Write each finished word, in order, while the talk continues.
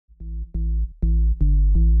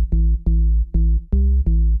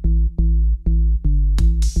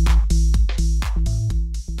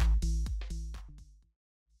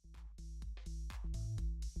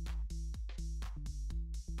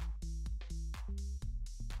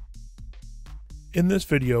In this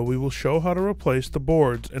video, we will show how to replace the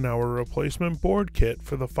boards in our replacement board kit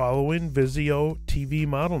for the following Vizio TV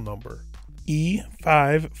model number,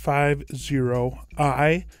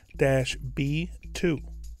 E550I-B2.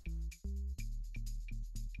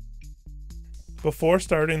 Before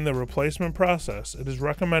starting the replacement process, it is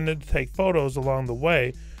recommended to take photos along the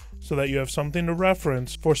way so that you have something to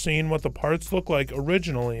reference for seeing what the parts look like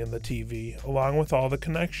originally in the TV, along with all the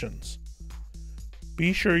connections.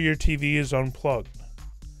 Be sure your TV is unplugged.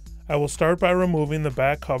 I will start by removing the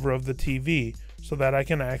back cover of the TV so that I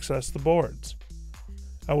can access the boards.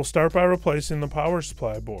 I will start by replacing the power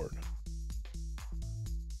supply board.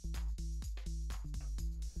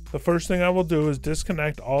 The first thing I will do is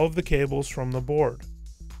disconnect all of the cables from the board.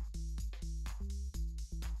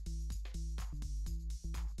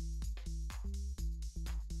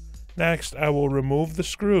 Next, I will remove the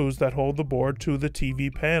screws that hold the board to the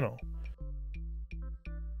TV panel.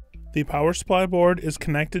 The power supply board is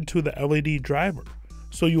connected to the LED driver,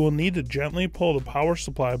 so you will need to gently pull the power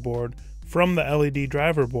supply board from the LED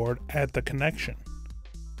driver board at the connection.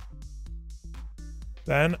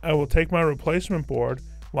 Then I will take my replacement board,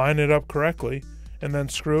 line it up correctly, and then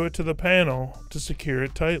screw it to the panel to secure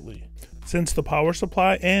it tightly. Since the power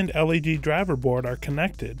supply and LED driver board are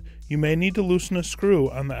connected, you may need to loosen a screw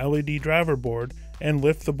on the LED driver board and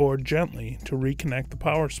lift the board gently to reconnect the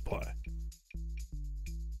power supply.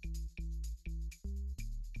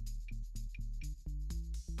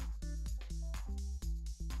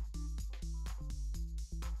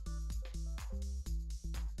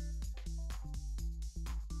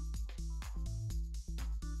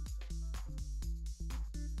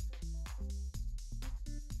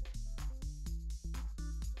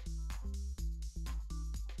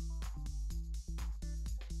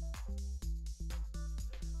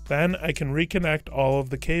 Then I can reconnect all of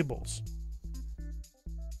the cables.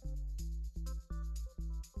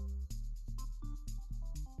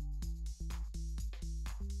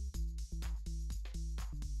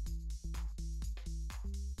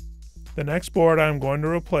 The next board I am going to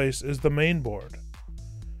replace is the main board.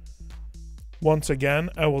 Once again,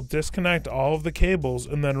 I will disconnect all of the cables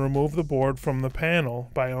and then remove the board from the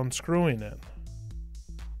panel by unscrewing it.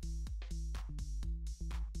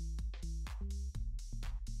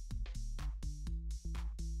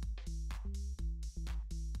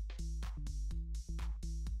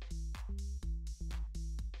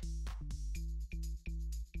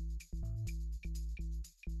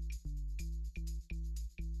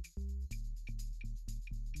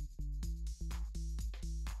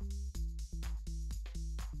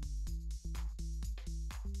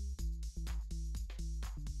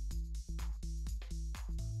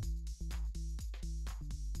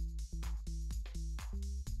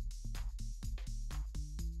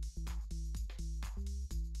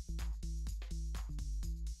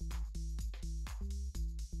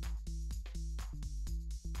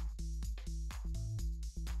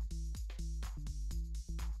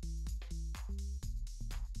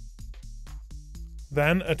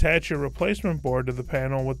 Then attach your replacement board to the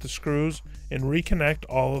panel with the screws and reconnect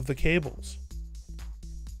all of the cables.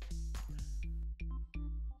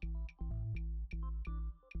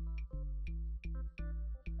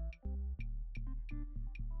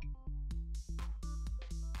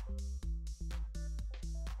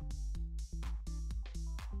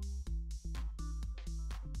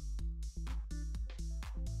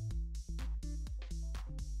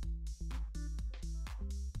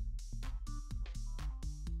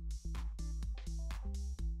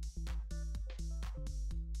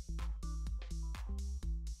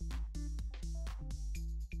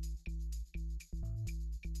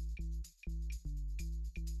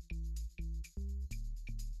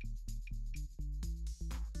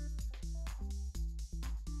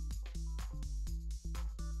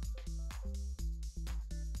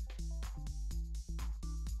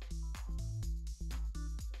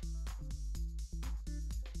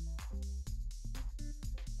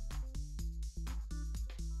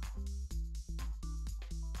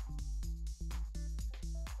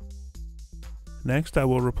 Next, I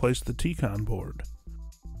will replace the T-Con board.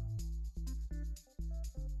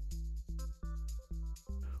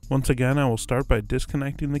 Once again, I will start by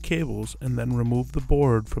disconnecting the cables and then remove the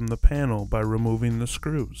board from the panel by removing the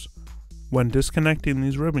screws. When disconnecting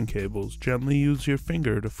these ribbon cables, gently use your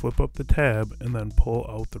finger to flip up the tab and then pull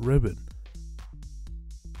out the ribbon.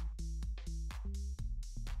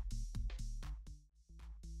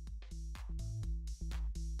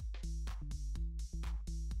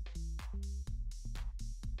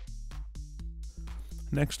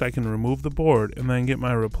 Next, I can remove the board and then get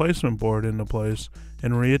my replacement board into place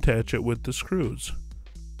and reattach it with the screws.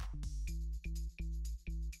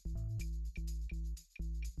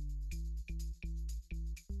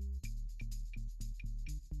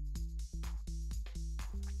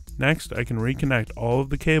 Next, I can reconnect all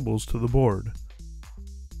of the cables to the board.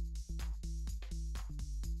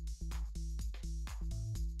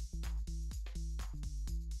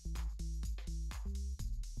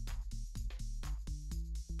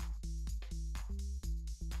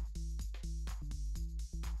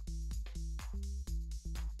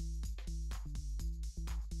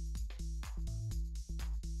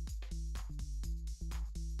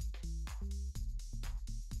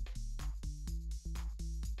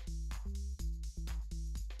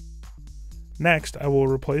 Next, I will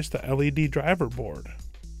replace the LED driver board.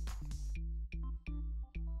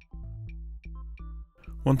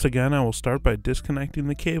 Once again, I will start by disconnecting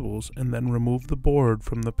the cables and then remove the board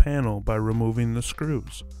from the panel by removing the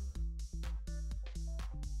screws.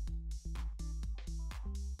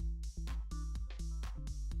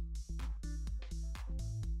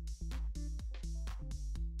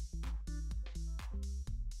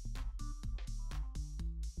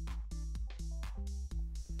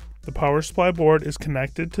 The power supply board is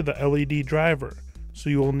connected to the LED driver, so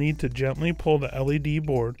you will need to gently pull the LED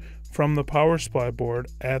board from the power supply board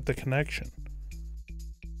at the connection.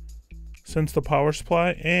 Since the power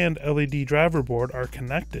supply and LED driver board are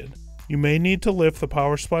connected, you may need to lift the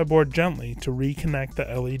power supply board gently to reconnect the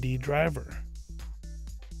LED driver.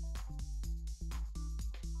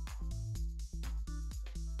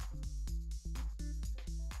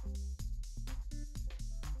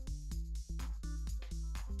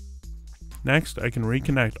 Next, I can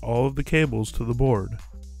reconnect all of the cables to the board.